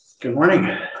Good morning.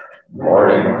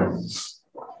 Morning.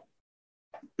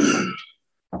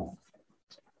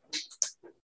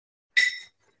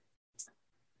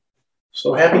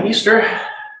 So happy Easter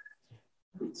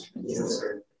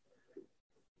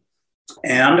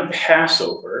and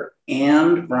Passover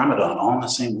and Ramadan all in the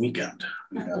same weekend.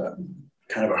 We got a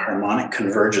kind of a harmonic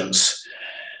convergence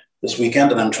this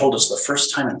weekend, and I'm told it's the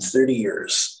first time in 30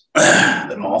 years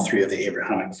that all three of the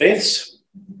Abrahamic faiths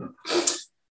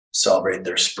celebrate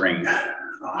their spring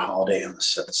holiday at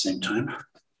the same time.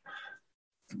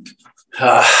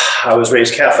 I was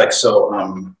raised Catholic,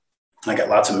 so I got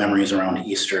lots of memories around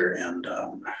Easter, and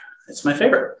it's my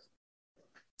favorite.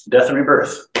 Death and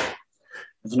rebirth.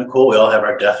 Isn't it cool? We all have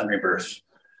our death and rebirth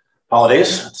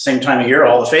holidays at the same time of year,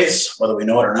 all the faiths, whether we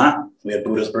know it or not. We had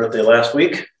Buddha's birthday last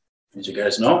week, as you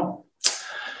guys know.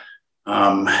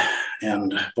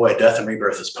 And boy, death and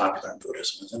rebirth is popular in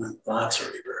Buddhism, isn't it? Lots of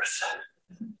rebirth.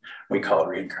 We call it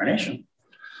reincarnation.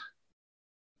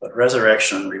 But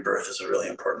resurrection and rebirth is a really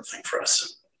important thing for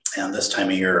us. And this time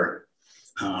of year,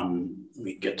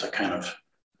 we get to kind of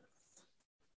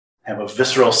have a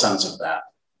visceral sense of that,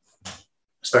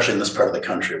 especially in this part of the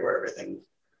country where everything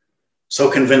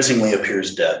so convincingly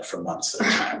appears dead for months at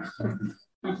a time.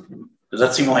 Does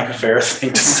that seem like a fair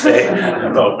thing to say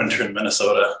about winter in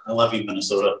Minnesota? I love you,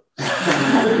 Minnesota.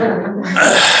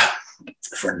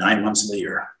 For 9 months of the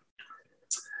year.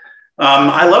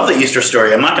 I love the Easter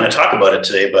story. I'm not going to talk about it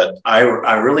today, but I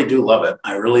really do love it.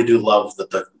 I really do love that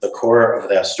the core of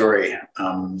that story,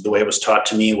 the way it was taught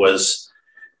to me was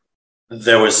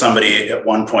there was somebody at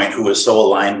one point who was so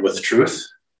aligned with truth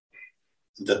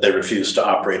that they refused to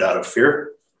operate out of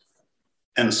fear.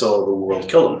 And so the world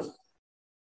killed him.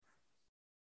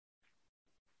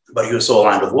 But he was so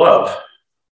aligned with love,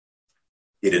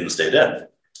 he didn't stay dead.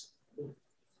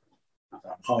 I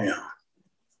thought, oh yeah.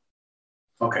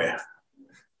 Okay.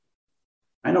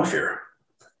 I know fear.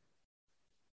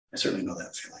 I certainly know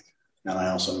that feeling. And I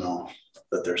also know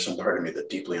that there's some part of me that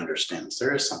deeply understands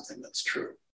there is something that's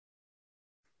true.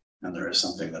 And there is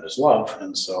something that is love.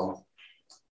 And so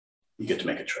you get to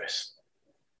make a choice.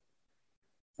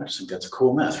 I just think that's a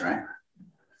cool myth, right?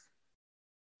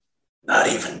 Not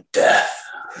even death.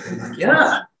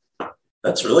 Yeah,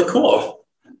 that's really cool.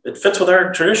 It fits with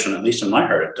our tradition, at least in my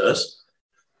heart it does.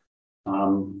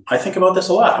 I think about this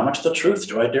a lot. How much of the truth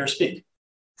do I dare speak?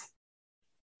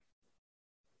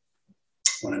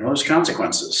 When I know there's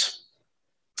consequences,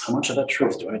 how much of that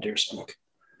truth do I dare speak?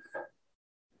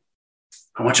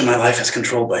 How much of my life is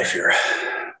controlled by fear?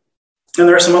 And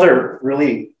there are some other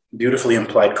really beautifully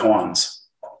implied koans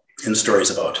in stories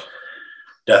about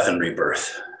death and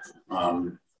rebirth.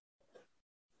 And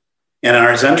in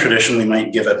our Zen tradition, we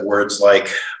might give it words like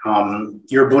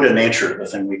your Buddha nature, the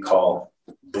thing we call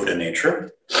Buddha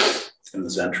nature in the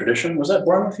Zen tradition. Was that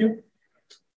born with you?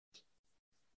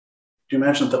 Do you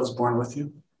imagine that was born with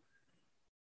you?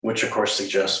 Which of course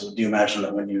suggests, do you imagine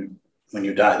that when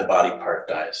you die, the body part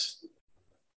dies?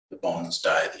 The bones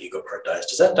die, the ego part dies.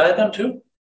 Does that die then too?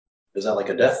 Is that like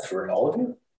a death for all of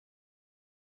you?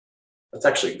 That's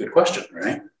actually a good question,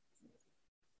 right?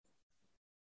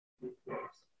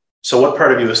 So what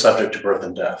part of you is subject to birth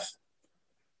and death?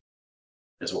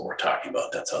 Is what we're talking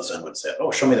about. That's how Zen would say it.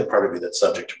 Oh, show me the part of you that's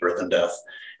subject to birth and death.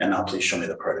 And now please show me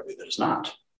the part of you that is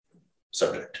not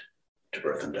subject to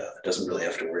birth and death. It doesn't really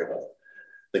have to worry about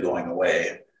the going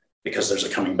away because there's a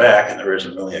coming back and there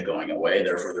isn't really a going away.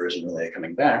 Therefore, there isn't really a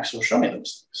coming back. So show me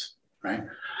those things, right?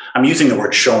 I'm using the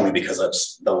word show me because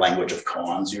that's the language of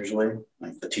koans usually.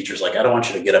 Like the teacher's like, I don't want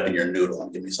you to get up in your noodle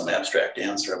and give me some abstract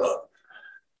answer about,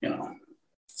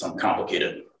 some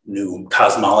complicated new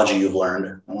cosmology you've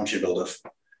learned. I want you to be able to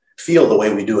feel the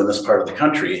way we do in this part of the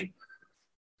country,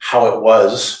 how it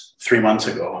was 3 months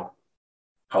ago,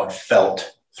 how it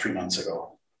felt 3 months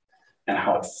ago, and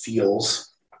how it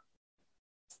feels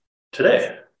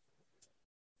today.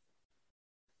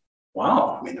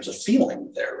 Wow, I mean, there's a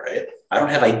feeling there, right? I don't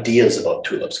have ideas about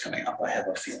tulips coming up. I have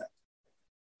a feeling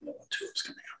about tulips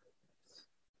coming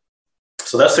up.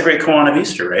 So that's the great koan of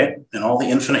Easter, right? In all the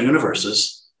infinite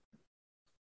universes,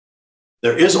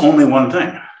 there is only one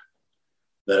thing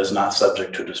that is not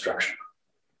subject to destruction.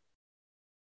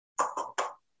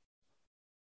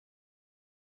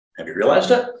 Have you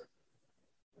realized it?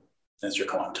 That's your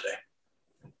koan today.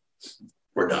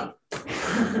 We're done.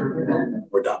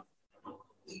 We're done.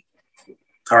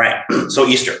 All right, so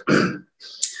Easter. And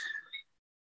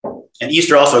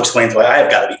Easter also explains why I have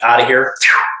got to be out of here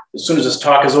as soon as this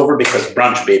talk is over because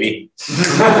brunch, baby.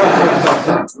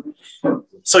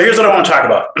 So here's what I want to talk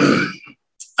about.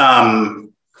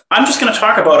 I'm just going to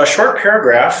talk about a short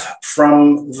paragraph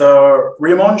from the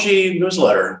Ryomonji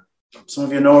newsletter Some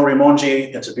of you know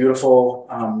Rimonji. It's a beautiful,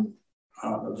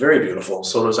 very beautiful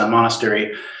Soto Zen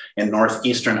monastery in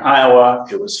northeastern Iowa.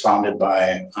 It was founded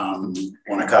by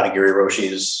one of Katagiri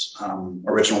Roshi's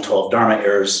original 12 Dharma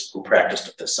heirs who practiced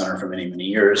at this center for many, many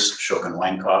years, Shokin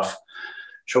Weinkauf.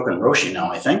 Shokin Roshi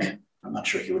now, I think. I'm not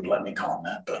sure he would let me call him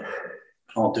that, but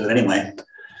I'll do it anyway.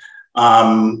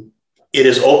 It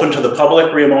is open to the public,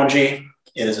 Ryomonji.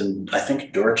 It is in, I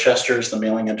think, Dorchester is the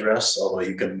mailing address, although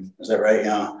you can, is that right?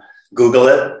 Yeah. Google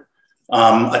it.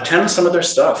 Attend some of their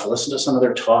stuff. Listen to some of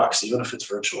their talks, even if it's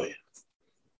virtually.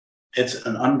 It's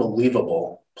an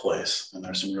unbelievable place, and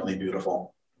there's some really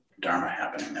beautiful Dharma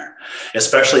happening there,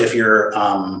 especially if you're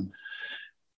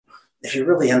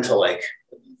really into like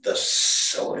the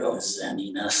Soto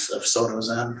Zeniness of Soto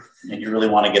Zen, and you really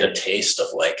want to get a taste of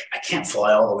like, I can't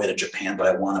fly all the way to Japan, but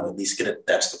I want to at least get it.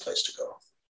 That's the place to go.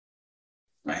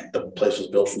 Right. The place was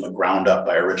built from the ground up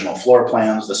by original floor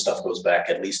plans. This stuff goes back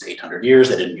at least 800 years.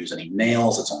 They didn't use any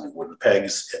nails. It's only wooden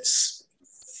pegs. It's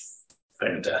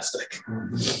fantastic.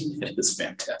 It is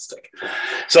fantastic.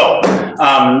 So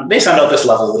they send out this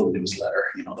lovely little newsletter,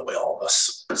 you know, the way all of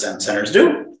us Zen centers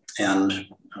do. And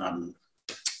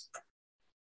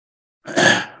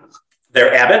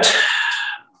their abbot,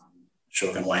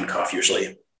 Shokin Weinkauf,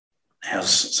 usually has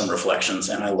some reflections,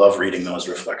 and I love reading those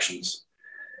reflections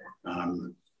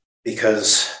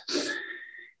because,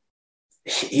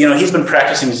 you know, he's been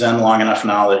practicing Zen long enough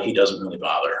now that he doesn't really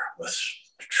bother with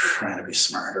trying to be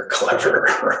smart or clever,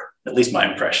 or at least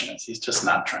my impression is he's just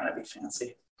not trying to be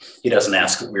fancy. He doesn't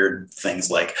ask weird things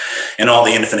like, in all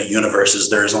the infinite universes,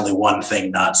 there's only one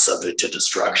thing not subject to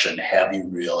destruction. Have you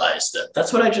realized it?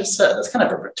 That's what I just said. That's kind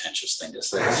of a pretentious thing to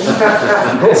say, isn't it?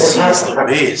 Jeez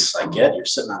Louise, I get you're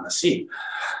sitting on the seat.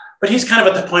 But he's kind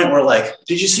of at the point where like,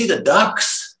 did you see the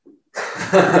ducks in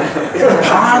the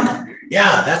pond?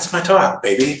 Yeah, that's my talk,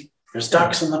 baby. There's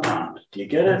ducks in the pond. Do you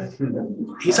get it?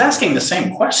 He's asking the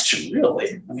same question,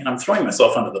 really. I mean, I'm throwing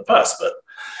myself under the bus, but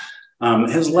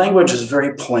his language is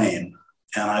very plain,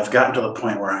 and I've gotten to the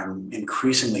point where I'm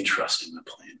increasingly trusting the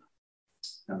plain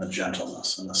and the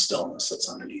gentleness and the stillness that's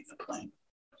underneath the plain,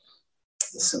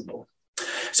 the simple.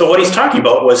 So what he's talking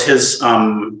about was his,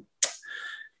 in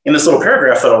this little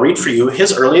paragraph that I'll read for you,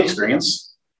 his early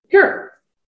experience here,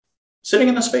 sitting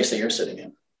in the space that you're sitting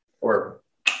in, or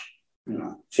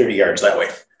 30 yards that way.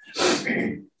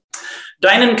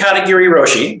 Dainin Katagiri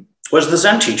Roshi was the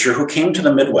Zen teacher who came to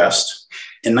the Midwest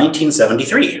in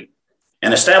 1973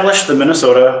 and established the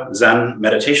Minnesota Zen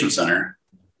Meditation Center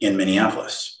in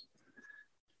Minneapolis.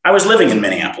 I was living in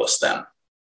Minneapolis then.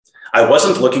 I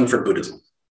wasn't looking for Buddhism,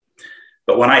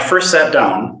 but when I first sat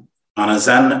down on a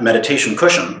Zen meditation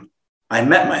cushion, I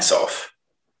met myself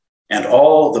and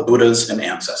all the Buddhas and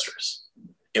ancestors.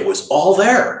 It was all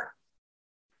there.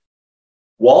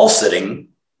 Wall sitting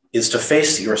is to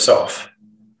face yourself,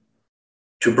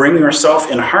 to bring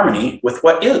yourself in harmony with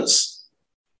what is.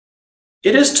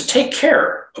 It is to take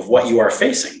care of what you are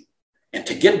facing and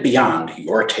to get beyond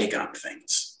your take on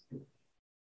things.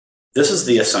 This is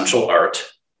the essential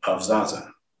art of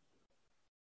Zazen.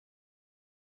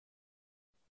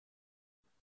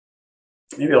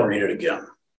 Maybe I'll read it again.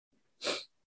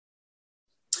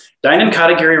 Dainin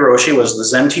Katagiri Roshi was the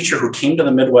Zen teacher who came to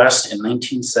the Midwest in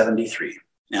 1973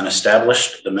 and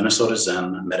established the Minnesota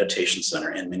Zen Meditation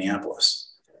Center in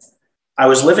Minneapolis. I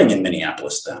was living in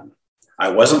Minneapolis then. I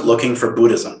wasn't looking for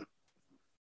Buddhism.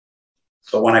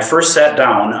 But when I first sat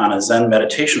down on a Zen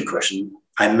meditation cushion,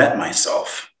 I met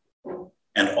myself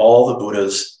and all the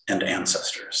Buddhas and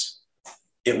ancestors.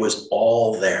 It was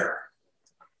all there.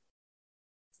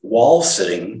 Wall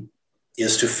sitting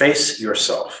is to face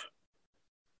yourself,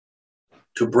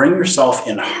 to bring yourself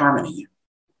in harmony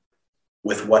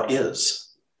with what is.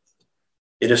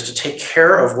 It is to take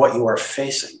care of what you are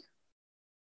facing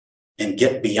and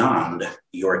get beyond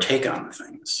your take on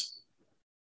things.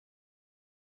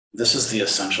 This is the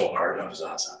essential art of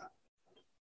Zazen.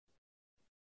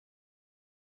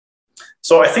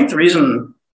 So I think the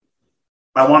reason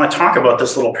I want to talk about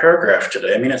this little paragraph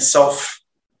today, I mean, it's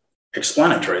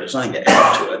self-explanatory. There's nothing to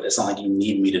add to it. It's not like you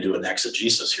need me to do an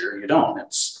exegesis here. You don't.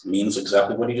 It means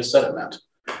exactly what he just said it meant.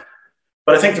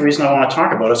 But I think the reason I want to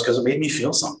talk about it is because it made me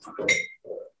feel something.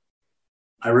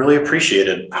 I really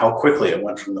appreciated how quickly it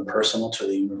went from the personal to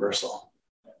the universal,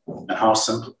 and how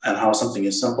simple, and how something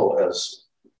as simple as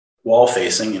wall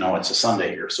facing. You know, it's a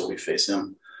Sunday here, so we face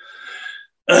him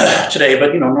today.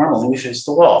 But normally we face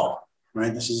the wall,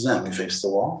 right? This is Zen. We face the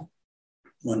wall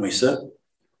when we sit,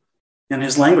 and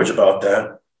his language about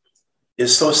that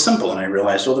is so simple. And I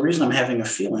realized, the reason I'm having a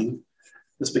feeling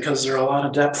is because there are a lot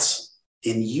of depths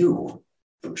in you,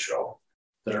 Busho,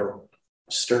 that are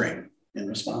stirring in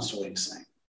response to what he's saying.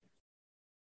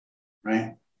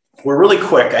 Right? We're really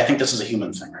quick. I think this is a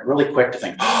human thing, right? Really quick to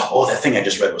think, oh, that thing I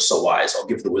just read was so wise. I'll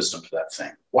give the wisdom to that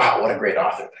thing. Wow, what a great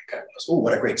author that guy was. Oh,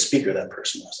 what a great speaker that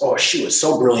person was. Oh, she was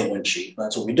so brilliant when she,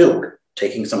 that's what we do. We're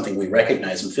taking something we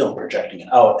recognize and feel and projecting it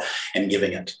out and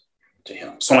giving it to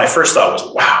him. So my first thought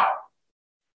was, wow,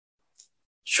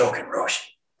 Shokin Roshi.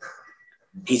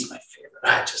 He's my favorite.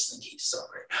 I just think he's so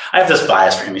great. I have this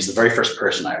bias for him. He's the very first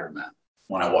person I ever met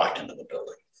when I walked into the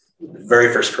building. The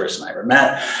very first person I ever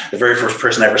met, the very first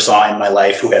person I ever saw in my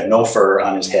life who had no fur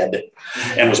on his head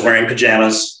and was wearing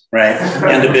pajamas, right?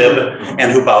 And a bib,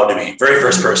 and who bowed to me. Very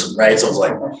first person, right? So I was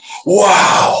like,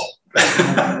 wow.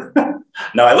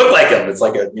 No, I look like him. It's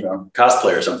like a,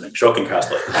 cosplay or something, Shokin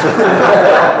cosplay.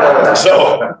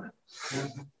 So,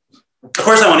 of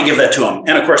course I want to give that to him.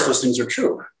 And of course those things are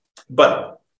true.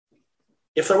 But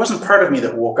if there wasn't part of me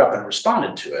that woke up and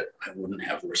responded to it, I wouldn't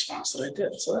have the response that I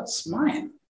did. So that's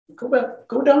mine. Go back,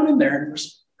 go down in there and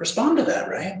respond to that,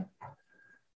 right?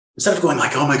 Instead of going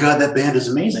like, oh my God, that band is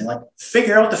amazing. Like,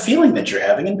 figure out the feeling that you're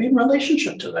having and be in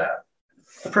relationship to that.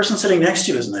 The person sitting next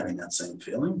to you isn't having that same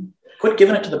feeling. Quit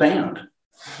giving it to the band.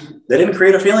 They didn't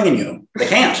create a feeling in you. They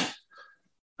can't.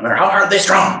 No matter how hard they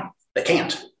strum, they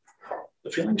can't.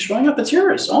 The feeling's showing up, it's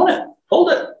yours. Own it,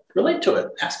 hold it, relate to it,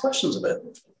 ask questions of it.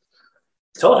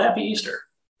 Tell it Happy Easter.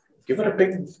 Give it a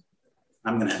big,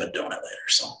 I'm going to have a donut later,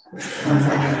 so.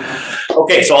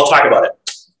 Okay, so I'll talk about it.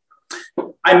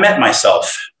 I met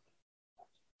myself.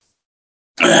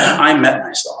 I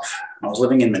was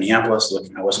living in Minneapolis.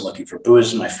 I wasn't looking for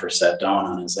Buddhism. I first sat down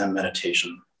on a Zen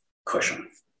meditation cushion.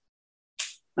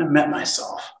 I met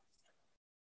myself.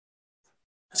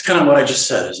 That's kind of what I just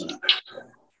said, isn't it?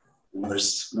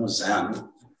 There's no Zen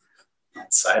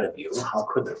outside of you. How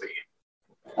could there be?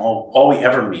 All we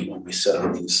ever meet when we sit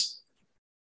on these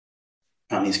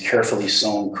carefully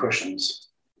sewn cushions,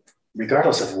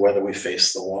 regardless of whether we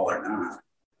face the wall or not,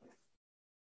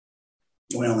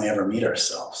 we only ever meet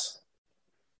ourselves.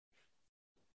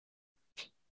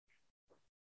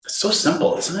 It's so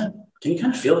simple, isn't it? Can you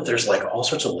kind of feel that there's like all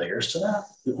sorts of layers to that?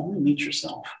 You only meet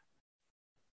yourself.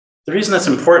 The reason that's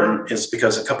important is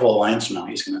because a couple of lines from now,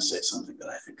 he's going to say something that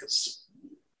I think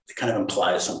it kind of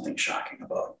implies something shocking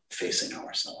about facing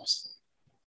ourselves.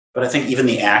 But I think even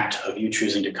the act of you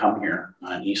choosing to come here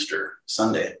on an Easter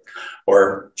Sunday,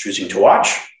 or choosing to watch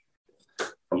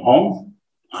from home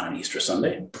on an Easter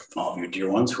Sunday, all of you dear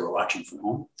ones who are watching from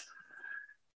home,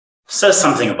 says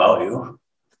something about you.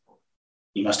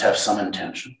 You must have some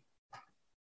intention.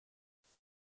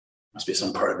 Must be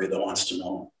some part of you that wants to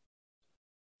know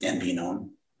and be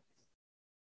known.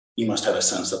 You must have a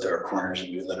sense that there are corners of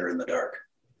you that are in the dark,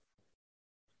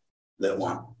 that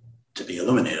want to be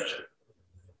illuminated.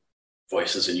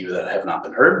 Voices in you that have not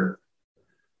been heard,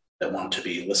 that want to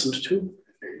be listened to.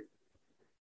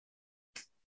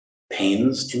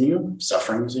 Pains in you,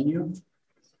 sufferings in you,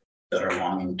 that are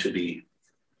longing to be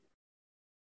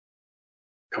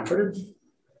comforted.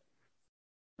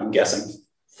 I'm guessing.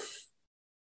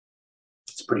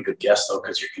 It's a pretty good guess though,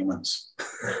 because you're humans.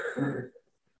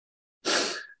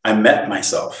 I met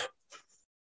myself.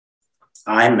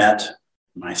 I met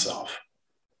myself.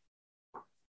 Do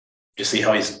you see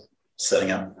how he's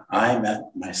setting up? I met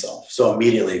myself. So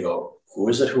immediately you go, who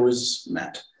is it who is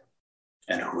met?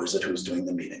 And who is it who's doing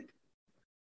the meeting?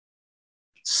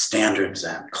 Standard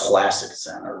Zen, classic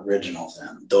Zen, original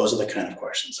Zen. Those are the kind of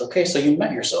questions. Okay, so you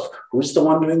met yourself. Who's the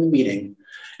one doing the meeting?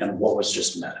 And what was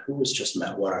just met? Who was just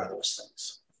met? What are those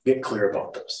things? Get clear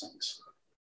about those things.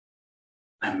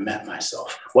 I met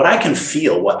myself. What I can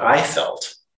feel, what I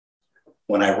felt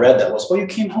when I read that was, oh, you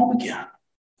came home again.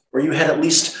 Or you had at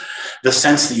least the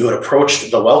sense that you had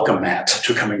approached the welcome mat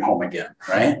to coming home again,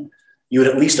 right? You would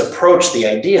at least approach the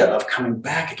idea of coming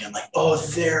back again, like, oh,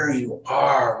 there you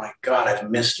are. My God, I've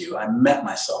missed you. I met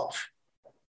myself.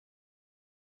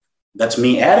 That's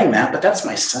me adding that, but that's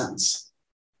my sense.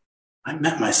 I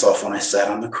met myself when I sat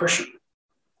on the cushion.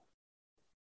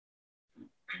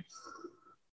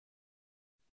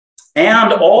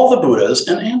 And all the Buddhas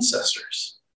and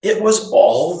ancestors. It was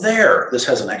all there. This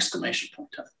has an exclamation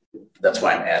point on it. That's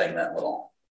why I'm adding that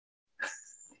little.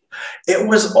 It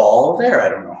was all there. I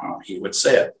don't know how he would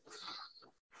say it.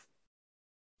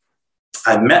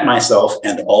 I met myself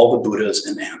and all the Buddhas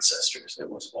and ancestors. It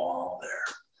was all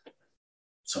there.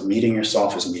 So meeting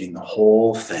yourself is meeting the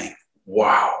whole thing.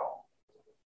 Wow.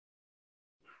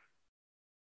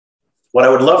 What I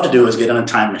would love to do is get in a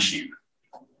time machine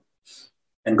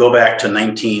and go back to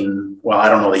I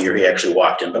don't know the year he actually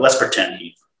walked in, but let's pretend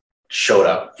he showed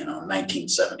up,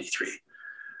 1973.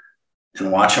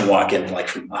 and watch him walk in, like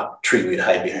from a tree, we'd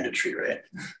hide behind a tree, right?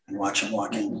 And watch him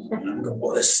walk in, and I'm going,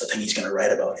 well, this is the thing he's going to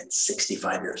write about in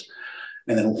 65 years.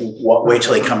 And then wait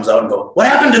till he comes out and go, what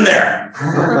happened in there?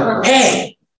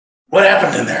 Hey, what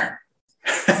happened in there?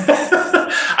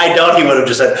 I doubt he would have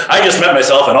just said, I just met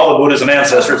myself and all the Buddhas and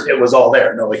ancestors. It was all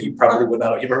there. No, he probably would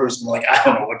not. He was like, I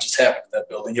don't know what just happened to that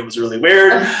building. It was really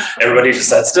weird. Everybody just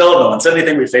sat still. No one said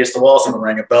anything. We faced the wall. Someone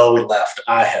rang a bell. We left.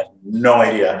 I have no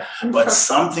idea. But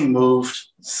something moved.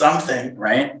 Something,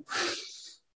 right?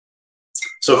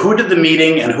 So who did the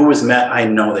meeting and who was met? I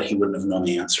know that he wouldn't have known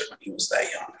the answer when he was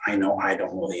that young. I know I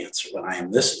don't know the answer when I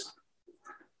am this young.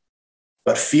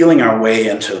 But feeling our way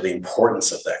into the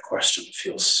importance of that question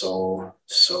feels so,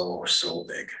 so, so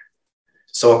big.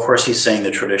 So, of course, he's saying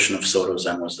the tradition of Soto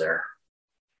Zen was there.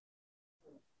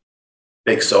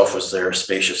 Big self was there,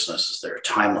 spaciousness is there,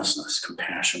 timelessness,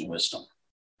 compassion, wisdom.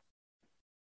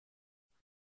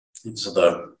 These are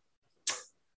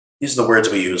the words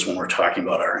we use when we're talking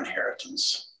about our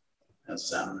inheritance as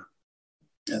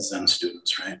Zen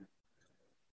students, right?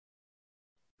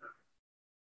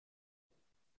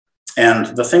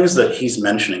 And the things that he's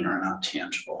mentioning are not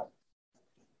tangible.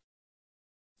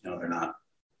 They're not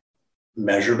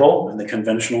measurable in the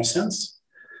conventional sense,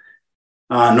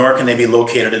 nor can they be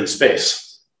located in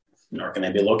space, nor can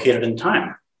they be located in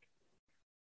time.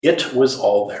 It was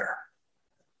all there.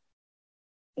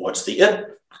 What's the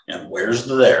it and where's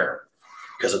the there?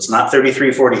 Because it's not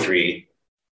 3343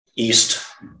 East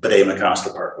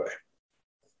Bede-Mecosta Parkway.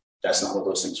 That's not where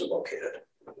those things are located.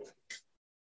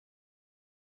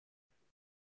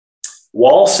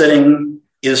 Wall sitting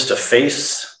is to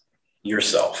face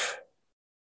yourself.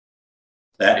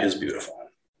 That is beautiful.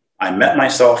 I met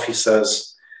myself, he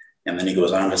says, and then he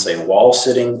goes on to say, wall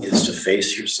sitting is to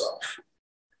face yourself.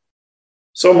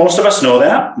 So most of us know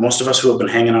that. Most of us who have been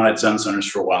hanging out at Zen centers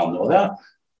for a while know that.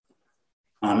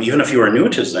 Even if you are new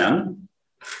to Zen,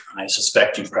 I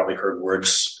suspect you've probably heard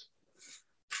words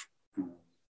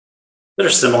that are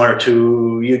similar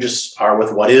to you just are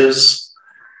with what is.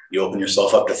 You open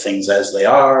yourself up to things as they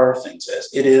are, things as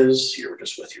it is. You're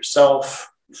just with yourself.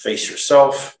 You face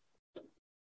yourself.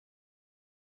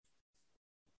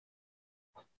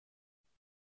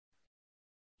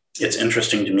 It's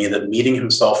interesting to me that meeting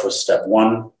himself was step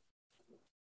one,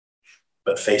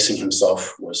 but facing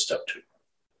himself was step two.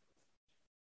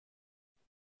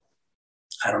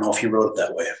 I don't know if he wrote it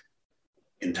that way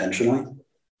intentionally,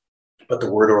 but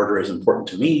the word order is important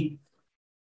to me.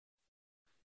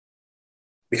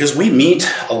 Because we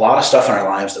meet a lot of stuff in our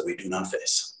lives that we do not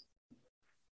face.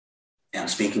 And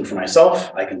speaking for myself,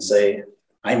 I can say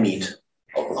I meet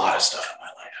a lot of stuff in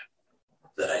my life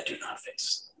that I do not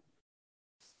face.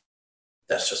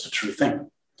 That's just a true thing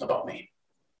about me.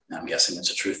 And I'm guessing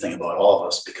it's a true thing about all of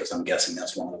us because I'm guessing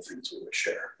that's one of the things we would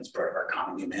share as part of our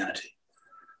common humanity.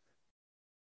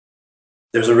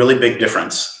 There's a really big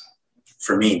difference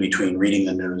for me between reading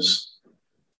the news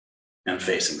and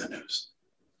facing the news.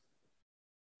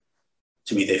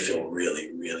 To me, they feel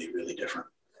really, really, really different.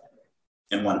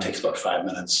 And one takes about 5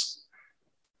 minutes,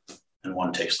 and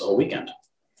one takes the whole weekend,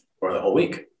 or the whole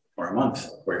week, or a month,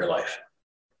 or your life.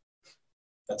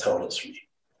 That's how it is for me.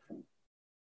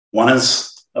 One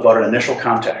is about an initial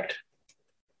contact,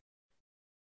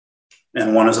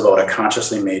 and one is about a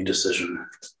consciously made decision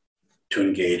to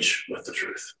engage with the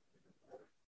truth.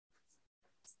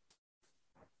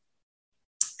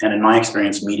 And in my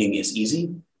experience, meeting is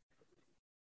easy,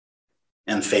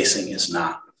 and facing is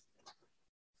not.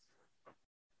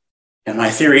 And my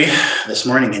theory, this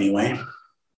morning anyway,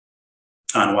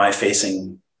 on why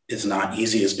facing is not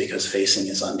easy is because facing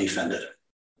is undefended.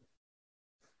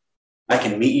 I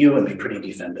can meet you and be pretty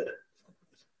defended.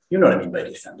 You know what I mean by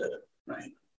defended,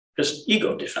 right? Just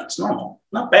ego defense, normal,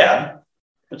 not bad.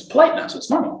 It's politeness, it's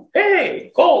normal.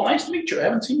 Hey, Cole, nice to meet you. I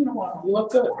haven't seen you in a while. You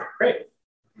look good, great.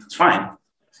 It's fine.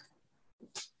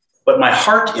 But my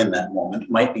heart in that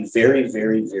moment might be very,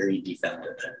 very, very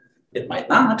defended. It might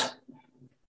not,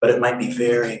 but it might be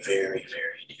very, very,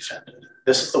 very defended.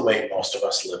 This is the way most of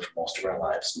us live most of our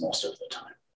lives, most of the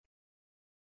time.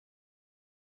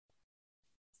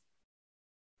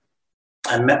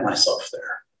 I met myself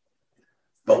there.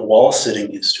 But wall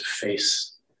sitting is to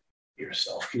face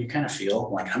yourself. Can you kind of feel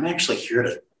like I'm actually here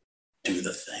to do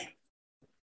the thing?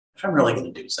 If I'm really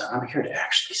going to do something,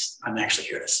 I'm actually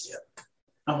here to see it.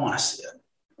 I want to see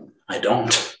it. I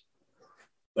don't,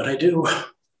 but I do.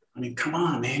 I mean, come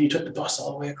on, man. You took the bus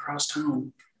all the way across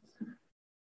town.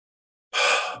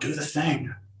 Do the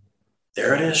thing.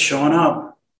 There it is, showing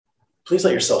up. Please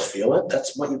let yourself feel it.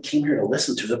 That's what you came here to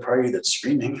listen to, the part of you that's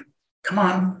screaming. Come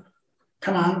on.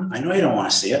 Come on. I know you don't want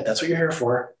to see it. That's what you're here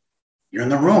for. You're in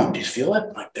the room. Do you feel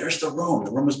it? Like, there's the room.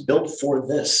 The room was built for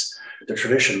this. The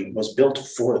tradition was built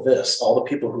for this. All the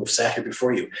people who have sat here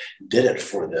before you did it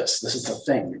for this. This is the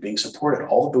thing. You're being supported.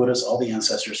 All the Buddhas, all the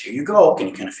ancestors. Here you go. Can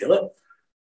you kind of feel it?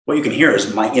 What you can hear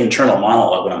is my internal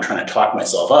monologue when I'm trying to talk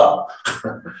myself up.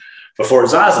 Before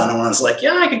Zazen, and when it's like,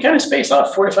 yeah, I can kind of space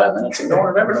out 45 minutes and no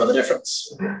one would ever know the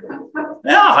difference.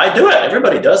 Yeah, I do it.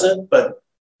 Everybody does it. But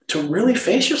to really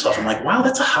face yourself, I'm like, wow,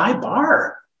 that's a high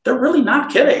bar. They're really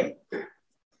not kidding.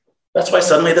 That's why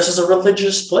suddenly this is a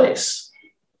religious place.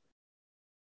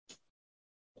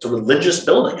 It's a religious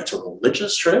building. It's a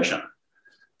religious tradition.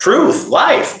 Truth,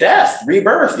 life, death,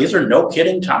 rebirth. These are no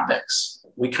kidding topics.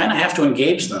 We kind of have to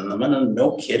engage them in a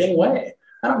no kidding way.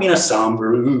 I don't mean a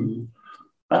somber,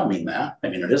 I don't mean that. I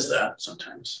mean, it is that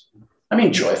sometimes. I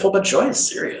mean joyful, but joy is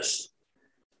serious.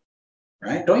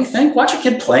 Right? Don't you think? Watch a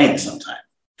kid playing sometime.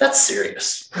 That's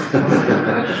serious.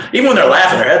 Even when they're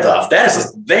laughing their heads off,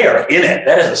 they are in it.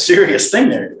 That is a serious thing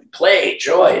they're doing. Play,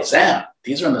 joy, zen.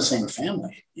 These are in the same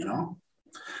family, you know?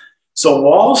 So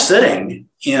wall sitting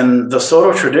in the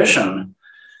Soto tradition,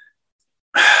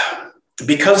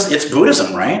 because it's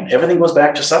Buddhism, right? Everything goes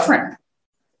back to suffering,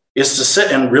 is to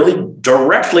sit and really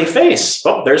directly face,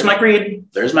 oh, there's my greed,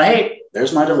 there's my hate,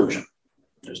 there's my delusion.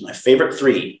 There's my favorite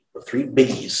three, the three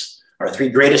biggies, our three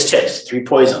greatest hits, three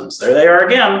poisons. There they are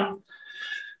again.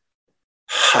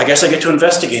 I guess I get to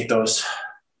investigate those.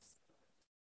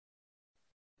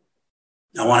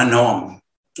 I want to know them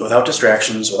without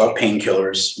distractions, without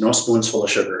painkillers, no spoons full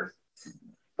of sugar.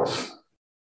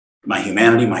 My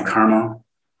humanity, my karma,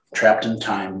 trapped in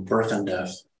time, birth and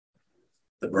death,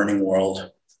 the burning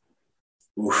world.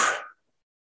 Oof.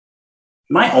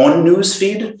 My own news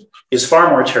feed is far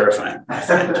more terrifying, I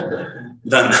find,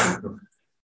 than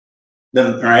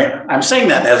right? I'm saying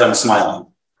that as I'm smiling,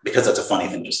 because that's a funny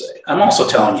thing to say. I'm also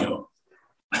telling you,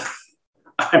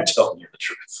 I'm telling you the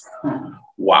truth.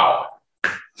 Wow.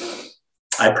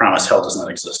 I promise hell does not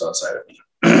exist outside of me.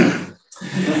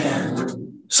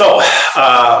 So,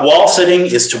 wall sitting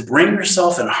is to bring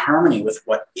yourself in harmony with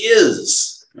what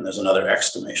is. And there's another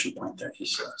exclamation point there, he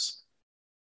says.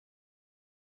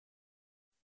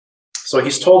 So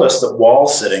he's told us that wall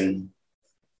sitting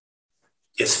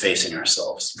is facing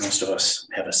ourselves. Most of us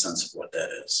have a sense of what that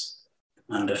is.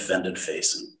 Undefended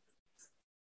facing.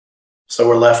 So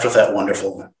we're left with that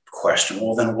wonderful question.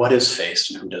 Well, then what is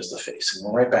faced and who does the facing?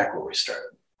 We're right back where we started.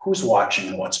 Who's watching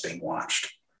and what's being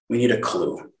watched? We need a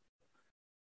clue.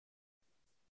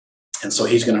 And so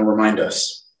he's going to remind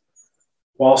us.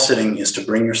 Wall sitting is to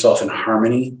bring yourself in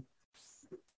harmony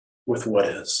with what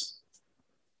is.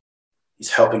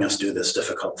 He's helping us do this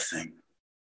difficult thing.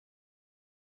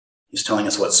 He's telling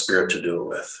us what spirit to do it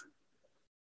with.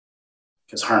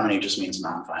 Because harmony just means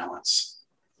nonviolence.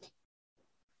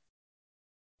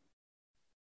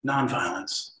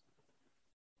 Nonviolence.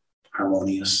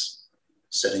 Harmonious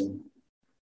sitting.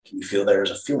 Can you feel there's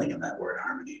a feeling in that word,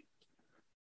 harmony?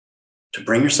 To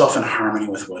bring yourself in harmony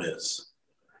with what is.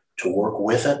 To work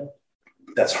with it.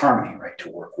 That's harmony, right? To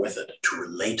work with it. To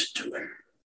relate to it.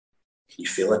 Can you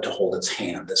feel it? To hold its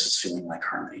hand. This is feeling like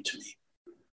harmony to me.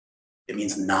 It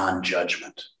means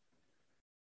non-judgment.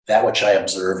 That which I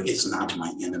observe is not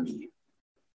my enemy.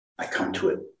 I come to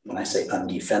it, when I say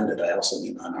undefended, I also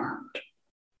mean unarmed,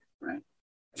 right?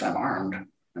 If I'm armed,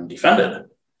 I'm defended.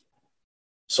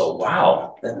 So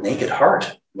wow, that naked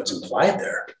heart, what's implied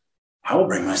there, I will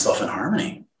bring myself in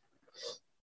harmony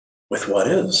with what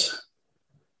is.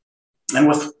 And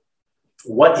with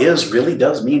what is really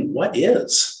does mean what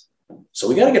is. So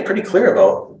we got to get pretty clear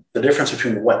about the difference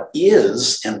between what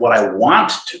is and what I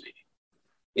want to be.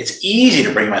 It's easy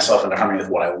to bring myself into harmony with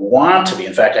what I want to be.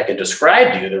 In fact, I can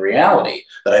describe to you the reality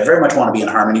that I very much want to be in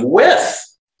harmony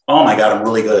with. Oh my God, I'm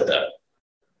really good at that.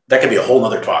 That could be a whole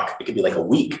nother talk. It could be like a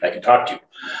week. I could talk to you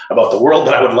about the world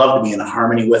that I would love to be in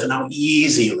harmony with and how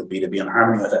easy it would be to be in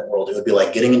harmony with that world. It would be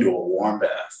like getting into a warm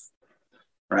bath,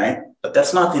 right? But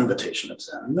that's not the invitation of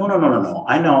Zen. No.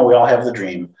 I know we all have the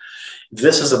dream.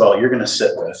 This is about you're going to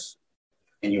sit with,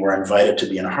 and you are invited to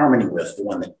be in harmony with the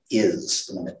one that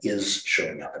is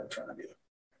showing up in front of you.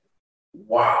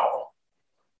 Wow.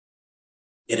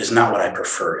 It is not what I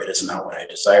prefer. It is not what I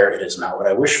desire. It is not what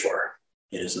I wish for.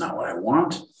 It is not what I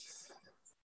want.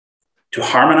 To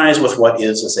harmonize with what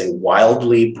is a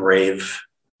wildly brave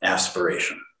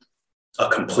aspiration, a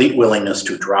complete willingness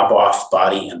to drop off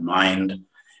body and mind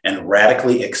and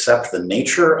radically accept the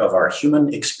nature of our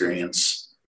human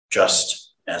experience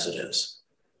just as it is.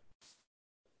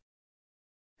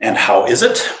 And how is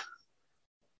it?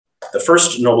 The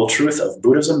first noble truth of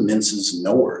Buddhism minces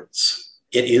no words.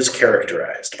 It is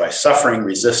characterized by suffering,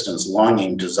 resistance,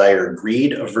 longing, desire,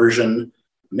 greed, aversion,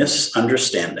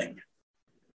 misunderstanding.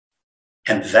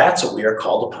 And that's what we are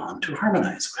called upon to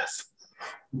harmonize with.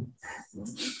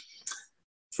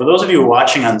 For those of you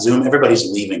watching on Zoom, everybody's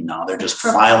leaving now. They're just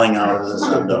filing out of this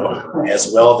window,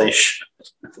 as well they should.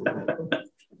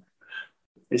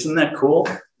 Isn't that cool?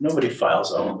 Nobody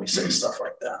files out when we say stuff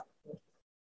like that.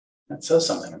 That says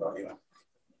something about you.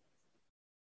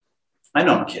 I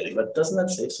know I'm kidding, but doesn't that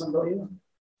say something about you?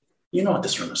 You know what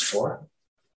this room is for.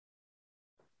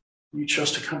 You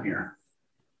chose to come here.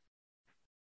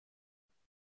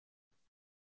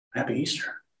 Happy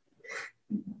Easter.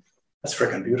 That's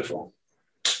freaking beautiful.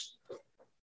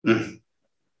 That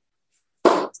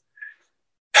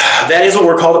is what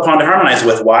we're called upon to harmonize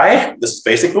with. Why? This is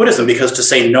basic Buddhism, because to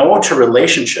say no to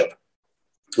relationship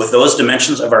with those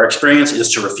dimensions of our experience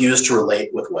is to refuse to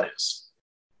relate with what is.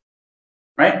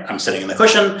 Right? I'm sitting in the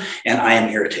cushion and I am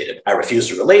irritated. I refuse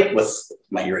to relate with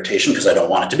my irritation because I don't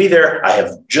want it to be there. I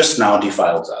have just now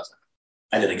defiled Zazen.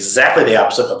 I did exactly the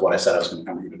opposite of what I said I was going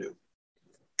to come here to do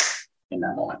in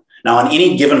that moment. Now, on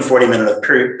any given 40-minute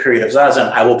period of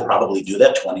Zazen, I will probably do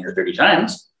that 20 or 30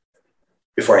 times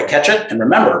before I catch it and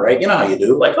remember, right? You know how you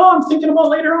do, like, oh, I'm thinking about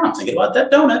later on. I'm thinking about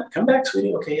that donut. Come back,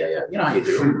 sweetie. Okay, yeah. You know how you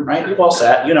do, right? You've all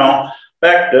sat, you know,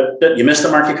 back, you missed the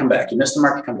mark, you come back. You missed the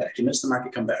mark, you come back. You missed the mark,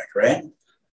 you come back, right?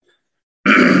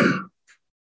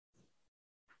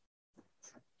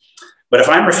 But if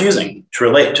I'm refusing to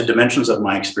relate to dimensions of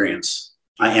my experience,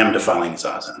 I am defiling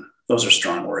Zazen. Those are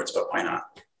strong words, but why not?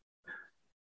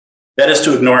 That is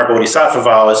to ignore our bodhisattva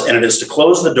vows, and it is to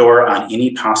close the door on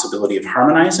any possibility of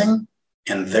harmonizing,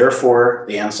 and therefore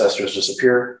the ancestors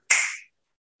disappear,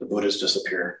 the Buddhas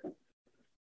disappear.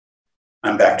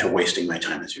 I'm back to wasting my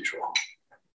time as usual.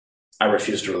 I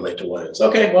refuse to relate to what is.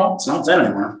 Okay, well, it's not Zen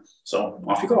anymore, so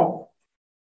off you go.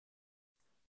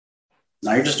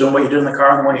 Now you're just doing what you did in the car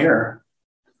on the way here.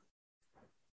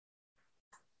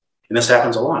 And this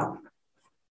happens a lot.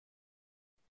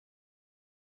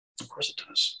 Of course it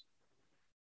does.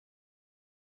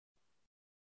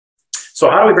 So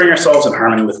how do we bring ourselves in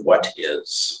harmony with what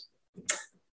is?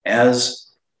 As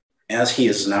he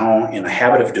is now in a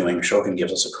habit of doing, Shokin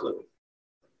gives us a clue.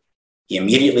 He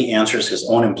immediately answers his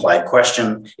own implied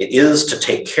question. It is to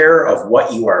take care of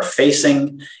what you are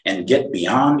facing and get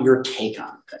beyond your take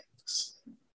on things.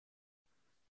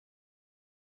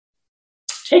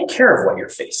 Take care of what you're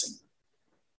facing.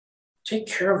 Take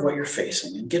care of what you're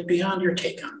facing and get beyond your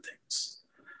take on things.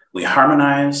 We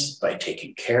harmonize by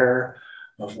taking care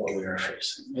of what we are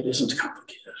facing. It isn't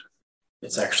complicated.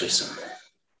 It's actually simple.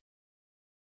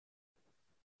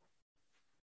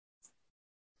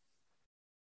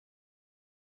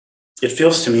 It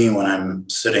feels to me when I'm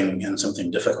sitting and something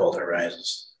difficult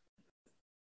arises,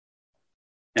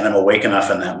 and I'm awake enough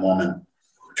in that moment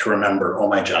to remember, oh,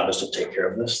 my job is to take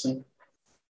care of this thing,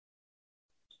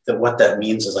 that what that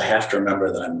means is I have to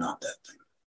remember that I'm not that thing,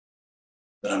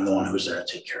 that I'm the one who's there to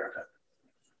take care of it.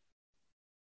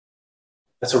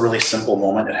 That's a really simple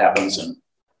moment. It happens in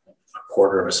a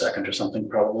quarter of a second or something,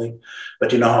 probably.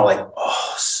 But you know how, like,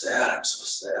 oh, sad, I'm so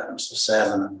sad, I'm so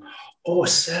sad. And then, oh,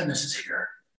 sadness is here.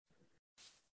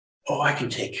 Oh, I can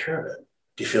take care of it.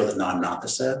 Do you feel that now I'm not the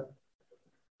sad?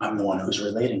 I'm the one who's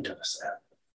relating to the sad.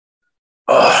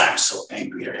 Oh, I'm so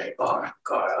angry today. Oh, my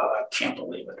God, oh, I can't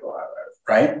believe it. Oh,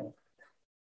 right?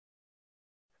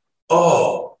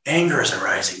 Oh, anger is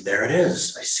arising. There it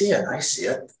is. I see it. I see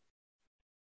it.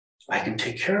 I can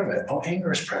take care of it. Oh,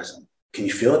 anger is present. Can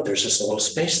you feel it? There's just a little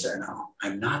space there now.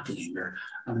 I'm not the anger.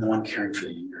 I'm the one caring for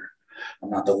the anger.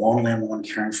 I'm not the lonely. I'm the one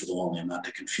caring for the lonely. I'm not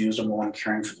the confused. I'm the one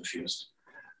caring for the confused.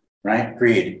 Right?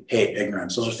 Greed, hate,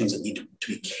 ignorance. Those are things that need to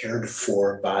be cared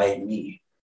for by me.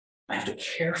 I have to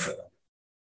care for them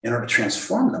in order to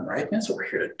transform them, right? That's what we're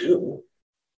here to do.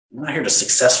 I'm not here to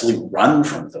successfully run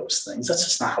from those things. That's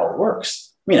just not how it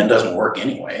works. I mean, it doesn't work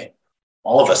anyway.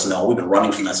 All of us know we've been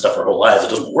running from that stuff our whole lives. It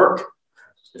doesn't work.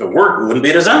 If it worked, we wouldn't be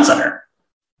at a Zen center.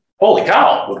 Holy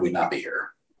cow, would we not be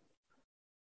here?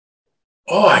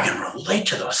 Oh, I can relate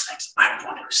to those things. I'm the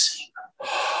one who's seeing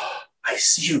them. I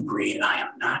see you, greed. I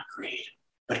am not greed,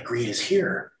 but greed is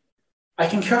here. I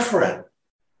can care for it.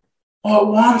 Oh,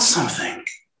 it wants something.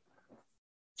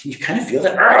 Can you kind of feel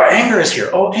that? Oh, anger is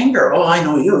here. Oh, anger. Oh, I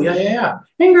know you. Yeah.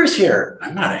 Anger is here.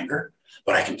 I'm not anger,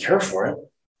 but I can care for it.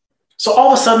 So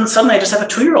all of a sudden, suddenly I just have a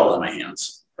 2-year-old in my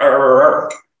hands.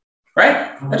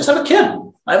 Right? I just have a kid.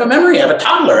 I have a memory. I have a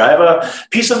toddler. I have a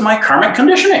piece of my karmic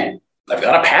conditioning. I've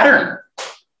got a pattern.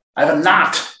 I have a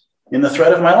knot in the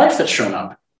thread of my life that's shown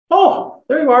up. Oh,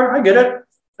 there you are. I get it.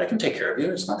 I can take care of you.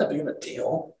 It's not that big of a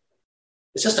deal.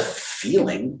 It's just a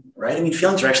feeling, right? I mean,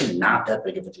 feelings are actually not that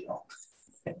big of a deal.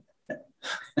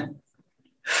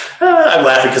 I'm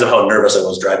laughing because of how nervous I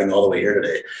was driving all the way here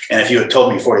today. And if you had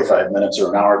told me 45 minutes or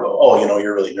an hour ago, oh,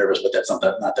 you're really nervous, but that's not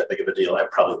that big of a deal, I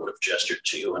probably would have gestured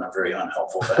to you in a very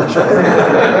unhelpful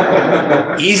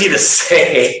fashion. Easy to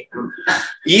say,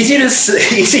 easy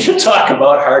to talk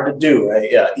about, hard to do,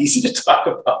 right? Yeah, easy to talk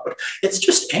about. It's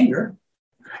just anger.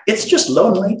 It's just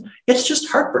lonely. It's just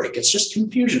heartbreak. It's just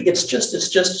confusion. It's just.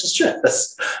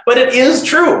 But it is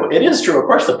true. It is true. Of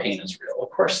course, the pain is real. Of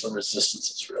course, the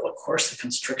resistance is real. Of course, the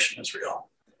constriction is real.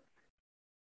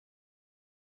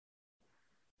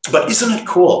 But isn't it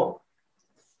cool?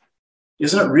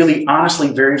 Isn't it really, honestly,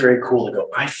 very, very cool to go,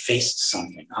 I faced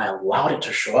something. I allowed it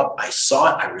to show up. I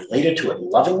saw it. I related to it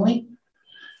lovingly.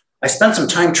 I spent some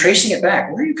time tracing it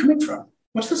back. Where are you coming from?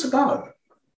 What's this about?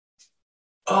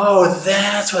 Oh,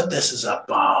 that's what this is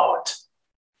about,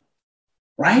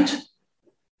 right?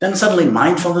 Then suddenly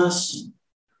mindfulness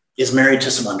is married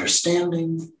to some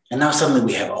understanding, and now suddenly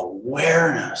we have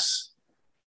awareness,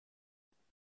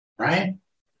 right?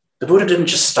 The Buddha didn't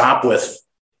just stop with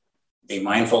be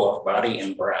mindful of body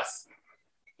and breath.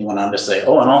 He went on to say,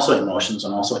 oh, and also emotions,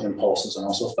 and also impulses, and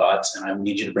also thoughts, and I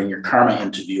need you to bring your karma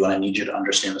into view, and I need you to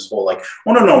understand this whole, like,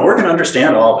 oh, no, we're going to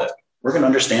understand all of it. We're going to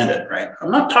understand it, right? I'm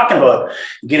not talking about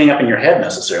getting up in your head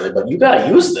necessarily, but you got to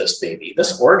use this, baby.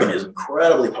 This organ is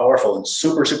incredibly powerful and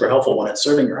super, super helpful when it's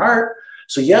serving your heart.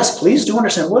 So yes, please do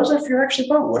understand, what is that fear actually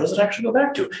about? What does it actually go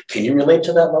back to? Can you relate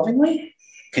to that lovingly?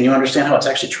 Can you understand how it's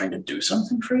actually trying to do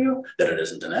something for you? That it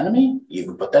isn't an enemy? You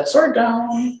can put that sword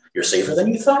down. You're safer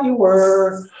than you thought you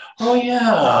were. Oh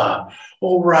yeah,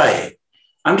 all right.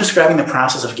 I'm describing the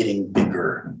process of getting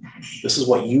bigger. This is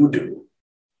what you do,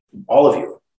 all of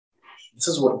you. This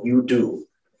is what you do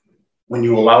when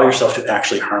you allow yourself to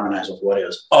actually harmonize with what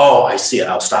is. Oh, I see it.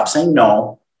 I'll stop saying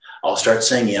no. I'll start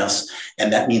saying yes.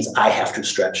 And that means I have to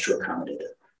stretch to accommodate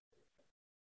it.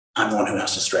 I'm the one who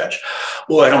has to stretch.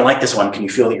 Oh, I don't like this one. Can you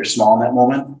feel that you're small in that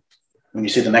moment? When you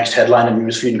see the next headline in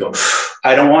newsfeed and go,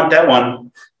 I don't want that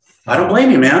one. I don't blame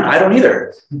you, man. I don't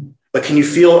either. But can you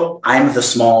feel I'm the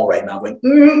small right now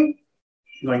going,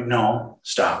 going, no,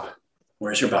 stop.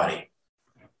 Where's your body?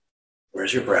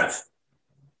 Where's your breath?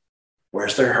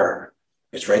 Where's their heart?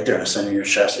 It's right there in the center of your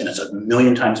chest, and it's a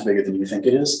million times bigger than you think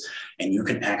it is. And you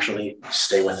can actually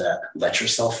stay with that. Let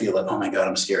yourself feel it. Oh my God,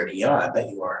 I'm scared. Yeah, I bet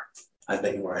you are. I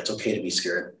bet you are. It's okay to be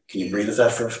scared. Can you breathe with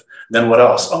that for, then what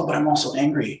else? Oh, but I'm also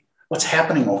angry. What's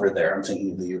happening over there? I'm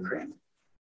thinking of the Ukraine.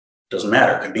 Doesn't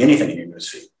matter. It could be anything in your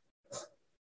newsfeed.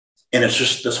 And it's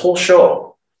just this whole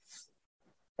show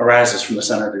arises from the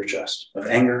center of your chest of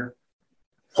anger,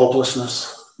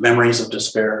 hopelessness, memories of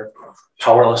despair,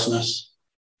 powerlessness,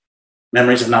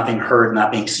 memories of not being heard,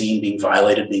 not being seen, being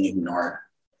violated, being ignored.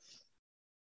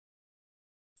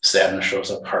 Sadness shows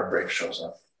up, heartbreak shows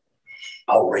up,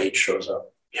 outrage shows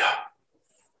up. Yeah.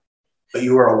 But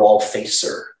you are a wall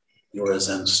facer. You are a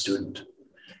Zen student.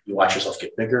 You watch yourself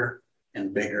get bigger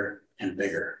and bigger and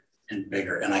bigger and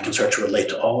bigger. And I can start to relate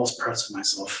to all those parts of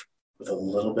myself with a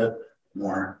little bit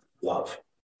more love.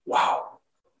 Wow.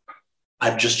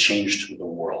 I've just changed the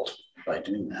world by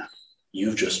doing that.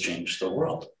 You've just changed the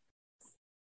world.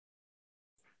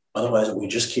 Otherwise, we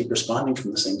just keep responding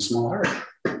from the same small heart.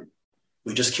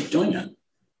 We just keep doing it.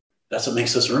 That's what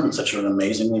makes this room such an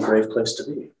amazingly brave place to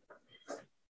be.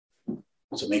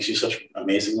 That's what makes you such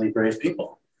amazingly brave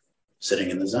people sitting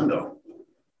in the Zendo.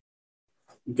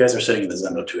 You guys are sitting in the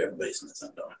Zendo too. Everybody's in the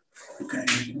Zendo. Okay.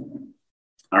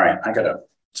 All right. I got to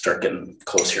start getting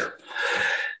close here.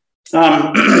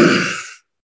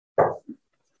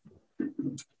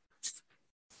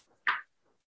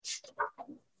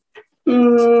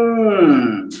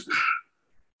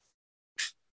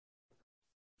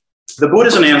 The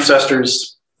Buddhas and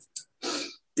ancestors,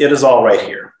 it is all right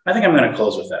here. I think I'm going to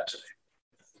close with that today.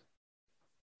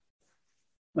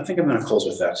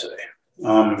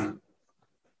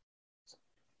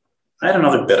 I had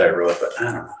another bit I wrote, but I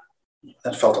don't know.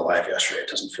 That felt alive yesterday. It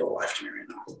doesn't feel alive to me right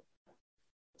now.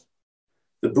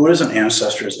 The Buddhas and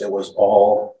ancestors, it was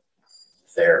all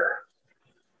there.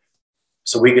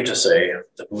 So we get to say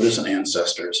the Buddhas and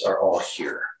ancestors are all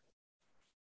here.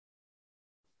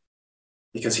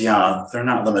 Because, yeah, they're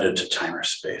not limited to time or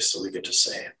space. So we get to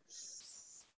say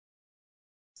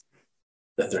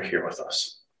that they're here with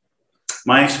us.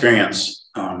 My experience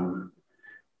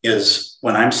is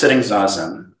when I'm sitting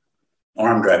zazen, or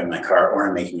I'm driving my car, or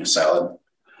I'm making a salad,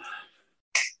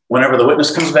 whenever the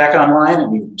witness comes back online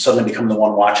and you suddenly become the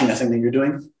one watching the thing that you're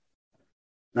doing,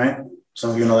 right? Some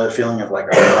of you know that feeling of like,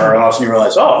 or all of a sudden you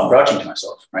realize, oh, I'm crouching to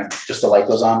myself, right? Just the light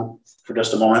goes on for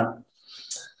just a moment.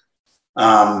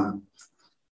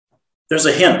 There's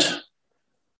a hint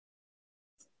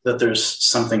that there's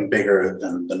something bigger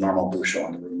than the normal Busho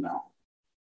in the room now.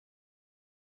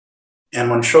 And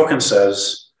when Shokin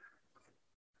says,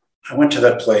 I went to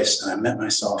that place and I met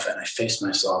myself and I faced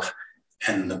myself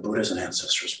and the Buddhas and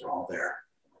ancestors were all there.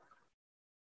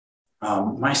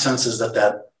 My sense is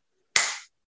that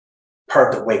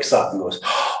part that wakes up and goes,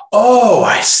 oh,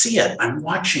 I see it. I'm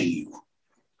watching you.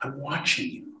 I'm watching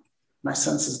you. My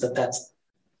sense is that that's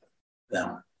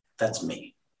them. That's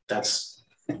me. That's,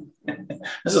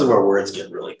 this is where words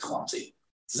get really clumsy.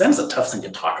 Zen's a tough thing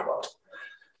to talk about.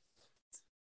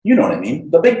 You know what I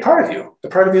mean? The big part of you, the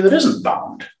part of you that isn't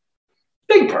bound.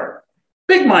 Big part.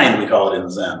 Big mind, we call it in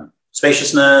Zen.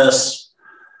 Spaciousness,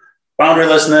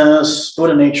 boundarylessness,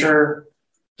 Buddha nature,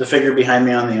 the figure behind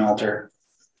me on the altar,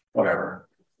 whatever.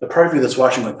 The part of you that's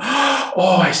watching going,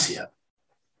 oh, I see it.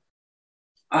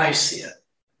 I see it.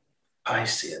 I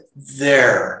see it.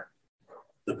 They're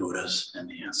the Buddhas and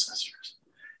the ancestors.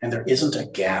 And there isn't a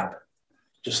gap,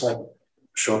 just like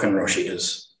Shokin Roshi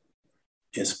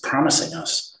is promising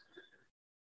us.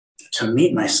 To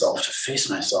meet myself, to face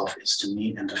myself, is to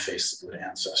meet and to face the Buddha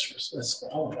ancestors. It's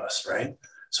all of us, right?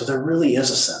 So there really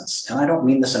is a sense, and I don't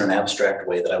mean this in an abstract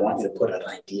way that I want you to put an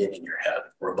idea in your head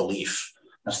or a belief.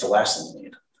 That's the last thing you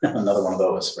need. Another one of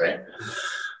those, right?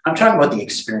 I'm talking about the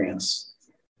experience.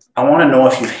 I want to know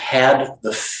if you've had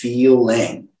the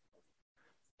feeling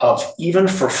of, even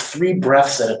for 3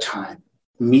 breaths at a time,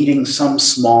 meeting some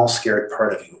small scared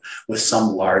part of you with some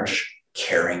large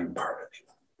caring part of you,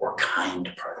 or kind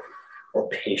part of you, or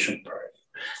patient part of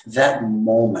you. That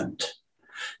moment,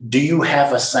 do you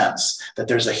have a sense that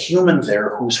there's a human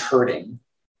there who's hurting,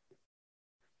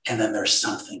 and then there's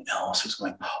something else who's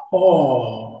going,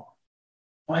 oh,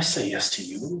 I say yes to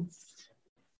you.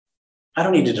 I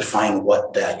don't need to define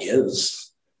what that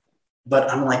is, but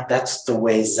I'm like, that's the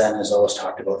way Zen has always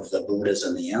talked about the Buddhas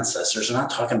and the ancestors. They're not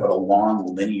talking about a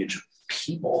long lineage of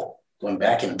people going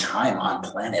back in time on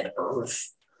planet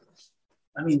Earth.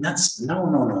 I mean, that's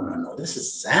no. This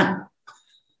is Zen.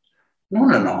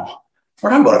 No. We're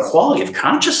talking about a quality of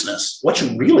consciousness, what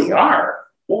you really are,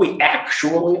 what we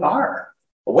actually are.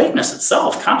 Awakeness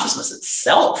itself, consciousness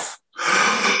itself,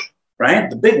 right?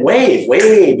 The big wave,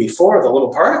 way before the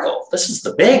little particle. This is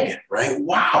the big, right?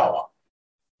 Wow.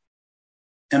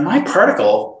 And my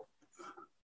particle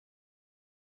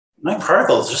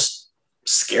is just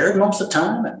scared most of the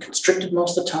time and constricted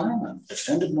most of the time and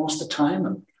defended most of the time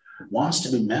and wants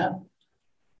to be met.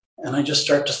 And I just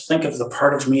start to think of the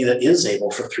part of me that is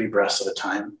able for 3 breaths at a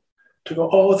time to go,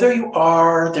 oh, there you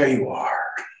are, there you are.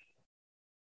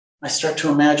 I start to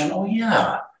imagine, oh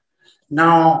yeah,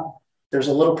 now there's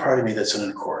a little part of me that's in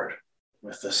accord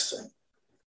with this thing.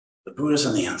 The Buddhas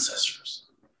and the ancestors.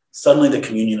 Suddenly the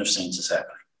communion of saints is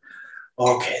happening.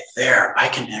 Okay, there, I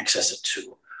can access it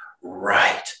too.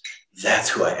 Right, that's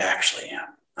who I actually am.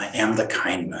 I am the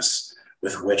kindness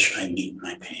with which I meet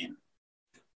my pain.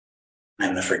 I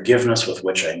am the forgiveness with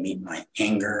which I meet my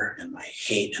anger and my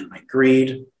hate and my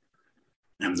greed.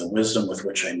 I am the wisdom with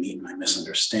which I meet my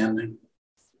misunderstanding.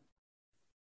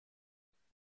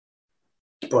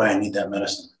 Boy, I need that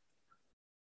medicine.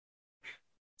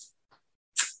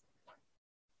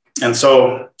 And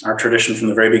so our tradition from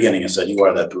the very beginning has said, you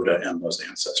are that Buddha and those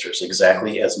ancestors,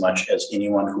 exactly as much as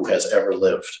anyone who has ever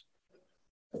lived.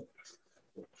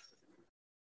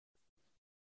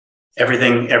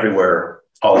 Everything, everywhere,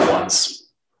 all at once.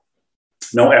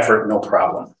 No effort, no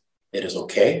problem. It is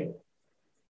okay.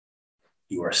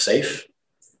 You are safe.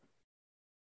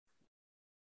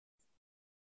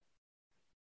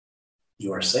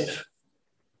 You are safe.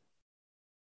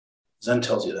 Zen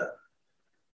tells you that.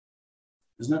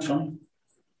 Isn't that funny?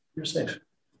 You're safe.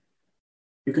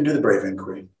 You can do the brave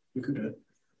inquiry. You can do it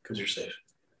because you're safe.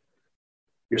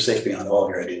 You're safe beyond all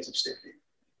of your ideas of safety.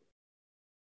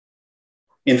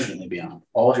 Infinitely beyond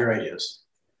all of your ideas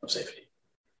of safety.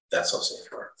 That's how safe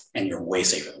you are. And you're way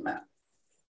safer than that.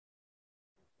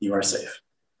 You are safe.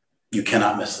 You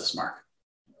cannot miss this mark.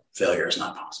 Failure is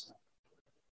not possible.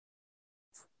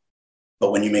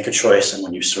 But when you make a choice and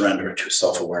when you surrender to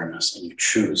self-awareness and you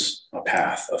choose a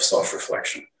path of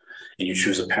self-reflection and you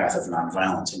choose a path of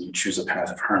nonviolence and you choose a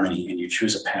path of harmony and you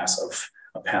choose a path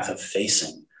of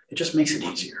facing, it just makes it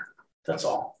easier. That's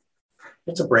all.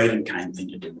 It's a brave and kind thing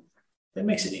to do. It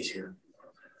makes it easier.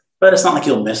 But it's not like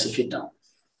you'll miss if you don't.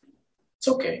 It's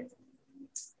okay.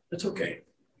 It's okay.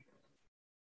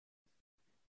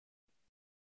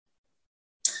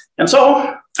 And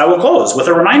so I will close with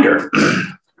a reminder.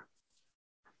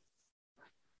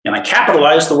 And I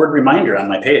capitalized the word reminder on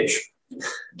my page.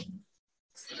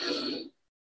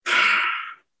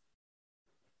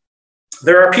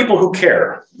 There are people who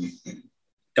care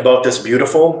about this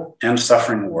beautiful and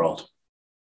suffering world.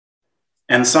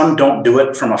 And some don't do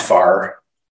it from afar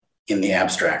in the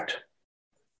abstract.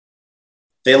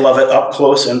 They love it up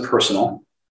close and personal,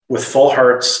 with full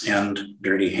hearts and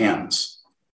dirty hands.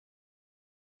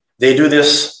 They do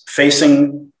this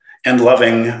facing and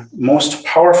loving most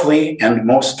powerfully and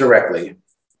most directly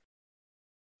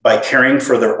by caring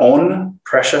for their own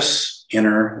precious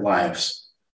inner lives.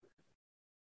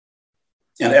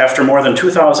 And after more than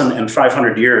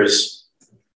 2,500 years,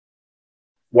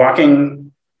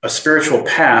 walking a spiritual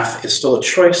path is still a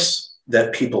choice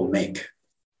that people make.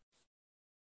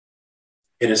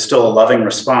 It is still a loving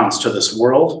response to this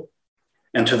world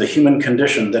and to the human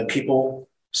condition that people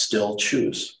still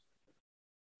choose.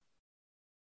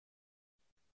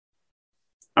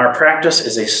 Our practice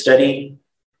is a steady,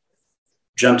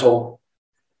 gentle,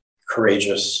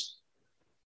 courageous,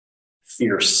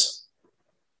 fierce,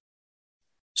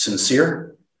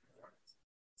 sincere,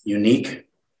 unique,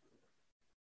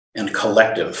 and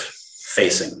collective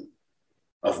facing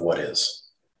of what is.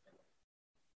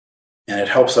 And it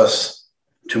helps us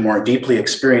to more deeply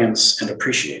experience and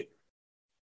appreciate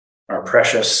our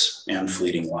precious and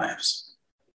fleeting lives.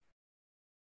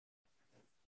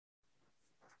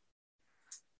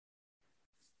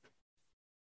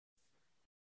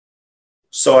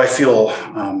 So I feel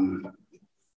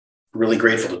really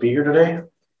grateful to be here today.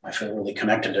 I feel really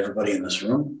connected to everybody in this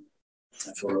room.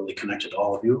 I feel really connected to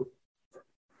all of you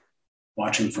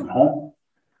watching from home.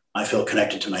 I feel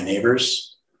connected to my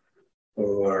neighbors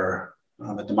who are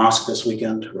at the mosque this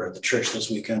weekend, who are at the church this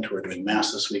weekend, who are doing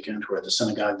mass this weekend, who are at the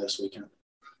synagogue this weekend.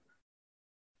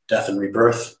 Death and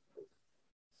rebirth.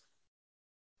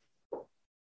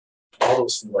 All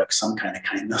those feel like some kind of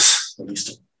kindness, at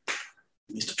least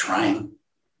a trying,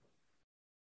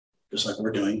 just like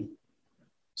we're doing.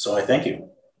 So I thank you.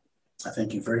 I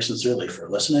thank you very sincerely for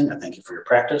listening. I thank you for your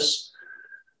practice.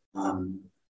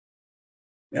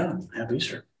 Happy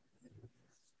Easter.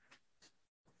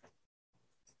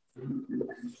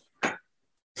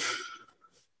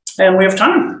 And we have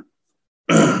time.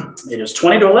 It is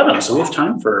 20 to 11, so we have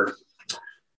time for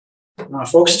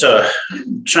folks to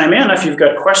chime in if you've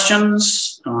got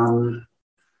questions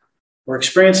or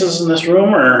experiences in this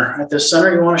room or at this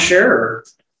center you want to share, or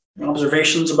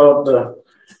observations about the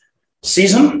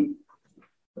season.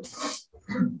 Do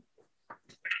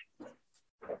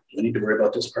I need to worry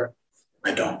about this part?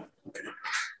 I don't. Okay.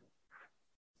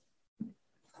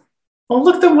 Oh,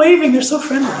 look, they're waving. They're so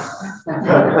friendly.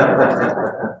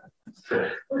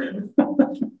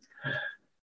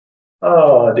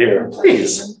 Oh, dear.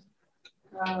 Please.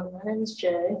 My name is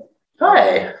Jay.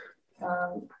 Hi.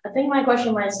 I think my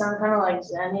question might sound kind of like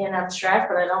Zen and abstract,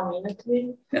 but I don't mean it to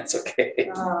be. That's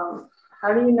okay.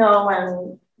 How do you know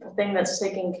when the thing that's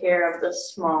taking care of the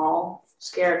small,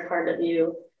 scared part of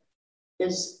you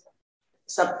is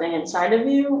something inside of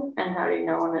you? And how do you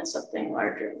know when it's something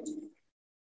larger than you?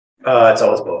 It's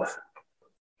always both.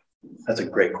 That's a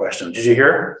great question. Did you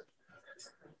hear?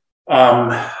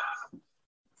 That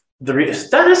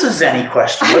is a Zenny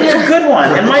question. It's a good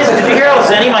one. And did you hear how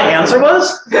Zenny my answer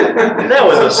was? That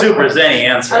was a super Zenny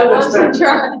answer. I wasn't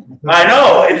trying. I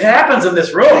know, it happens in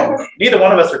this room. Neither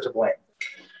one of us are to blame.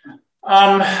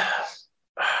 I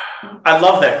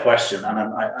love that question. And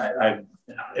I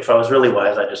if I was really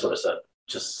wise, I just would have said,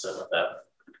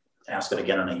 ask it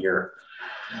again in a year.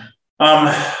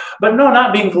 But no,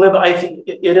 not being glib. I think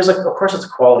it is, of course, it's a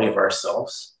quality of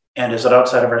ourselves. And is it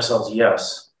outside of ourselves?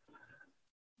 Yes.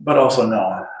 But also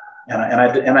no.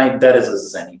 And that is a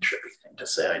Zenny trippy thing to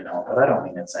say, I know, but I don't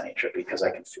mean it's Zenny trippy because I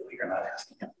can feel you're not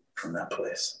asking it from that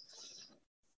place.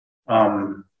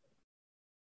 I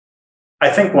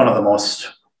think one of the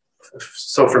most,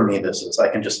 so for me, I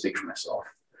can just speak for myself.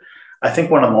 I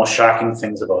think one of the most shocking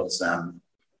things about Zen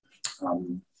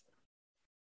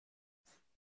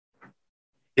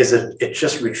is that it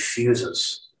just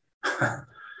refuses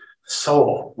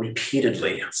so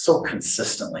repeatedly, so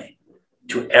consistently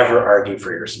to ever argue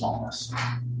for your smallness.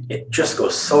 It just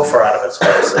goes so far out of its way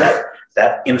to say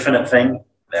that infinite thing,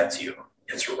 that's you.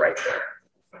 It's right there.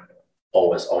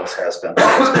 Always has been.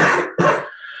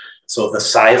 So the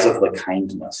size of the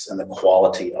kindness and the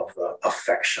quality of the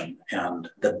affection and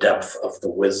the depth of the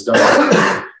wisdom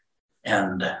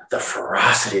and the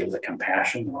ferocity of the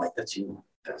compassion, like that's you.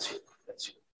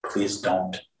 Please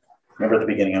don't. Remember at the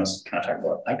beginning, I was kind of talking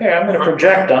about, okay, I'm going to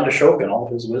project onto Shogun all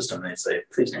of his wisdom. And they say,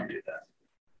 please don't do that.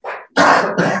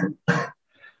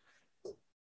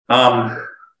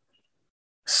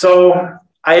 So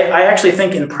I actually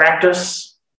think in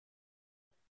practice,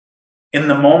 in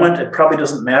the moment, it probably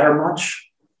doesn't matter much.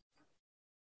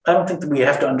 I don't think that we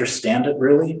have to understand it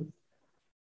really.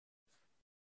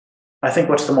 I think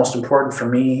what's the most important for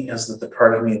me is that the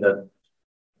part of me that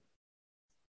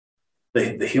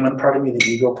the human part of me, the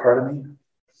ego part of me,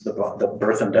 the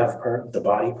birth and death part, the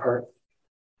body part,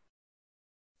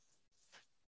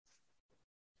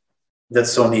 that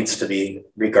so needs to be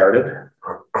regarded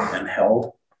and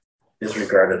held, is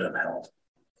regarded and held.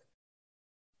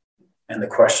 And the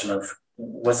question of,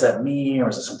 was that me, or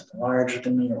is it something larger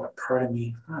than me, or what part of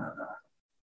me? I don't know.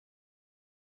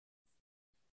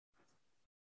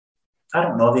 I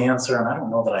don't know the answer, and I don't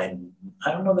know that I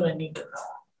need to know.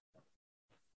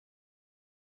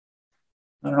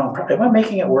 I don't know. Am I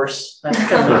making it worse? I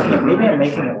think maybe I'm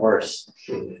making it worse.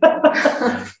 Well,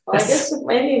 I guess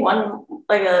maybe one,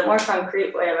 like a more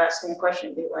concrete way of asking the question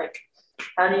would be like,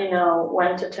 how do you know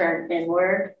when to turn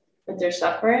inward with your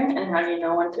suffering, and how do you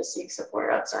know when to seek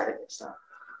support outside of yourself?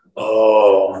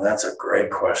 Oh, that's a great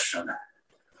question.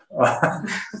 Oh,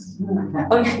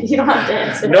 you don't have to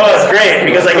answer. No, it's great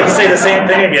because I can say the same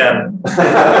thing again.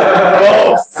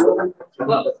 Both.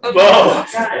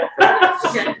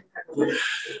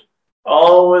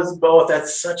 Always both.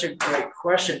 That's such a great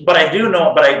question. But I do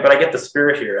know, but I get the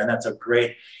spirit here, and that's a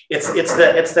great. It's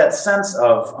that sense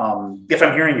of if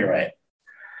I'm hearing you right,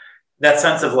 that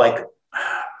sense of like,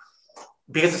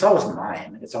 because it's always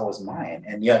mine,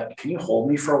 and yet can you hold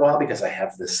me for a while because I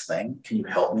have this thing? Can you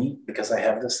help me because I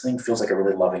have this thing? Feels like a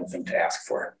really loving thing to ask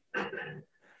for.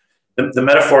 The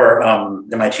metaphor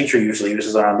that my teacher usually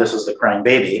uses on this is the crying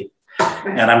baby,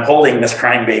 and I'm holding this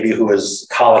crying baby who is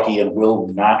colicky and will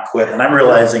not quit, and I'm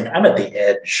realizing I'm at the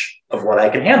edge of what I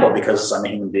can handle because I'm a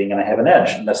human being and I have an edge,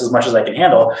 and that's as much as I can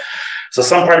handle. So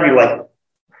some part of me like,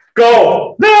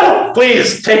 go, no,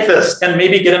 please take this, and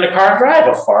maybe get in a car and drive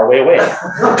a far way away.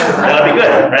 That'll be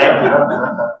good,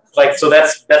 right? Like, so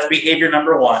that's behavior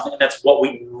number one, and that's what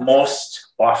we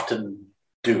most often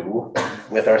do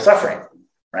with our suffering,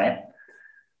 right?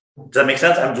 Does that make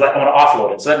sense? I want to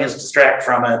offload it. So that means distract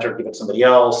from it, or give it to somebody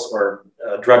else, or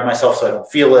drug myself so I don't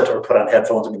feel it, or put on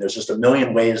headphones. I mean, there's just a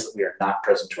million ways that we are not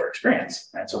present to our experience,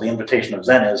 right? So the invitation of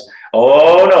Zen is,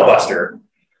 oh no, Buster,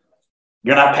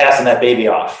 you're not passing that baby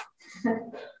off.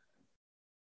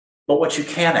 But what you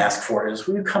can ask for is,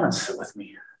 will you come and sit with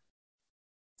me?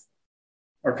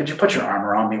 Or could you put your arm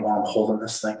around me while I'm holding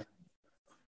this thing?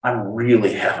 I'm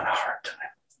really having a hard time.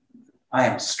 I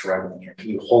am struggling here. Can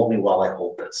you hold me while I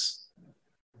hold this?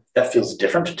 That feels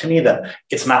different to me than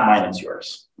it's not mine, it's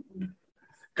yours.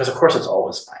 Because of course it's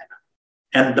always mine.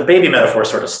 And the baby metaphor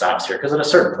sort of stops here, because at a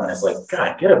certain point it's like,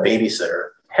 God, get a babysitter.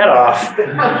 Head off,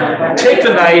 take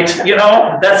the night, you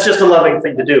know, that's just a loving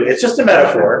thing to do. It's just a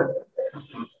metaphor.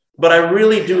 But I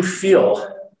really do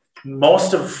feel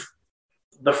most of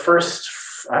the first,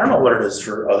 I don't know what it is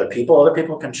for other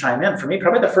people can chime in. For me,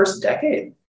 probably the first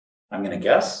decade, I'm going to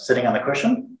guess, sitting on the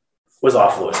cushion, was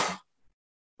offloading.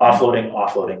 Offloading.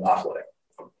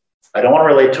 I don't want to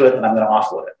relate to it, and I'm going to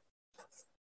offload it.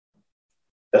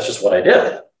 That's just what I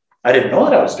did. I didn't know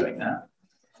that I was doing that.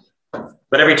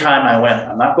 But every time I went,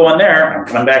 I'm not going there, I'm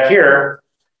coming back here,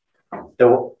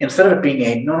 instead of it being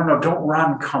a, no, don't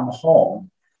run, come home,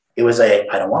 it was a,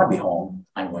 I don't want to be home,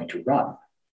 I'm going to run.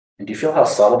 And do you feel how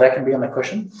subtle that can be on the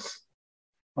cushion?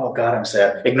 Oh God, I'm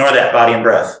sad. Ignore that, body and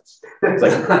breath. It's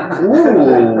like,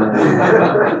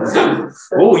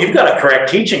 ooh, you've got a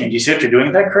correct teaching. And do you see what you're doing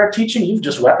with that correct teaching? You've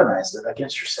just weaponized it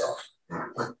against yourself.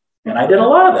 And I did a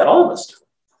lot of that, all of us do,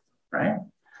 right?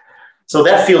 So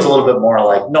that feels a little bit more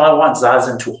like, no, I want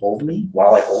Zazen to hold me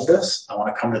while I hold this. I want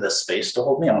to come to this space to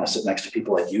hold me. I want to sit next to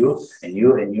people like you and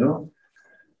you and you,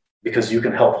 because you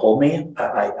can help hold me.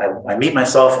 I meet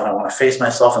myself and I want to face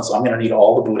myself. And so I'm going to need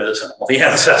all the Buddhas and all the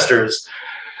ancestors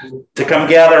to come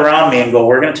gather around me and go,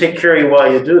 we're going to take care of you while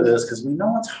you do this, because we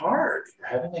know it's hard. You're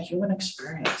having a human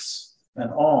experience.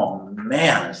 And oh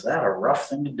man, is that a rough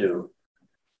thing to do?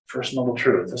 First noble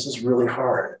truth. This is really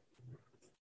hard.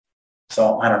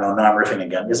 So I don't know, now I'm riffing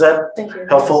again. Is that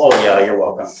helpful? Oh yeah, you're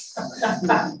welcome.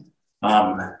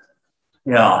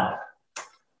 Yeah.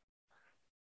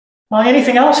 Well,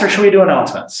 anything else, or should we do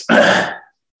announcements?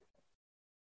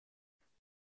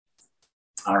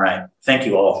 All right, thank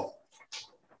you all.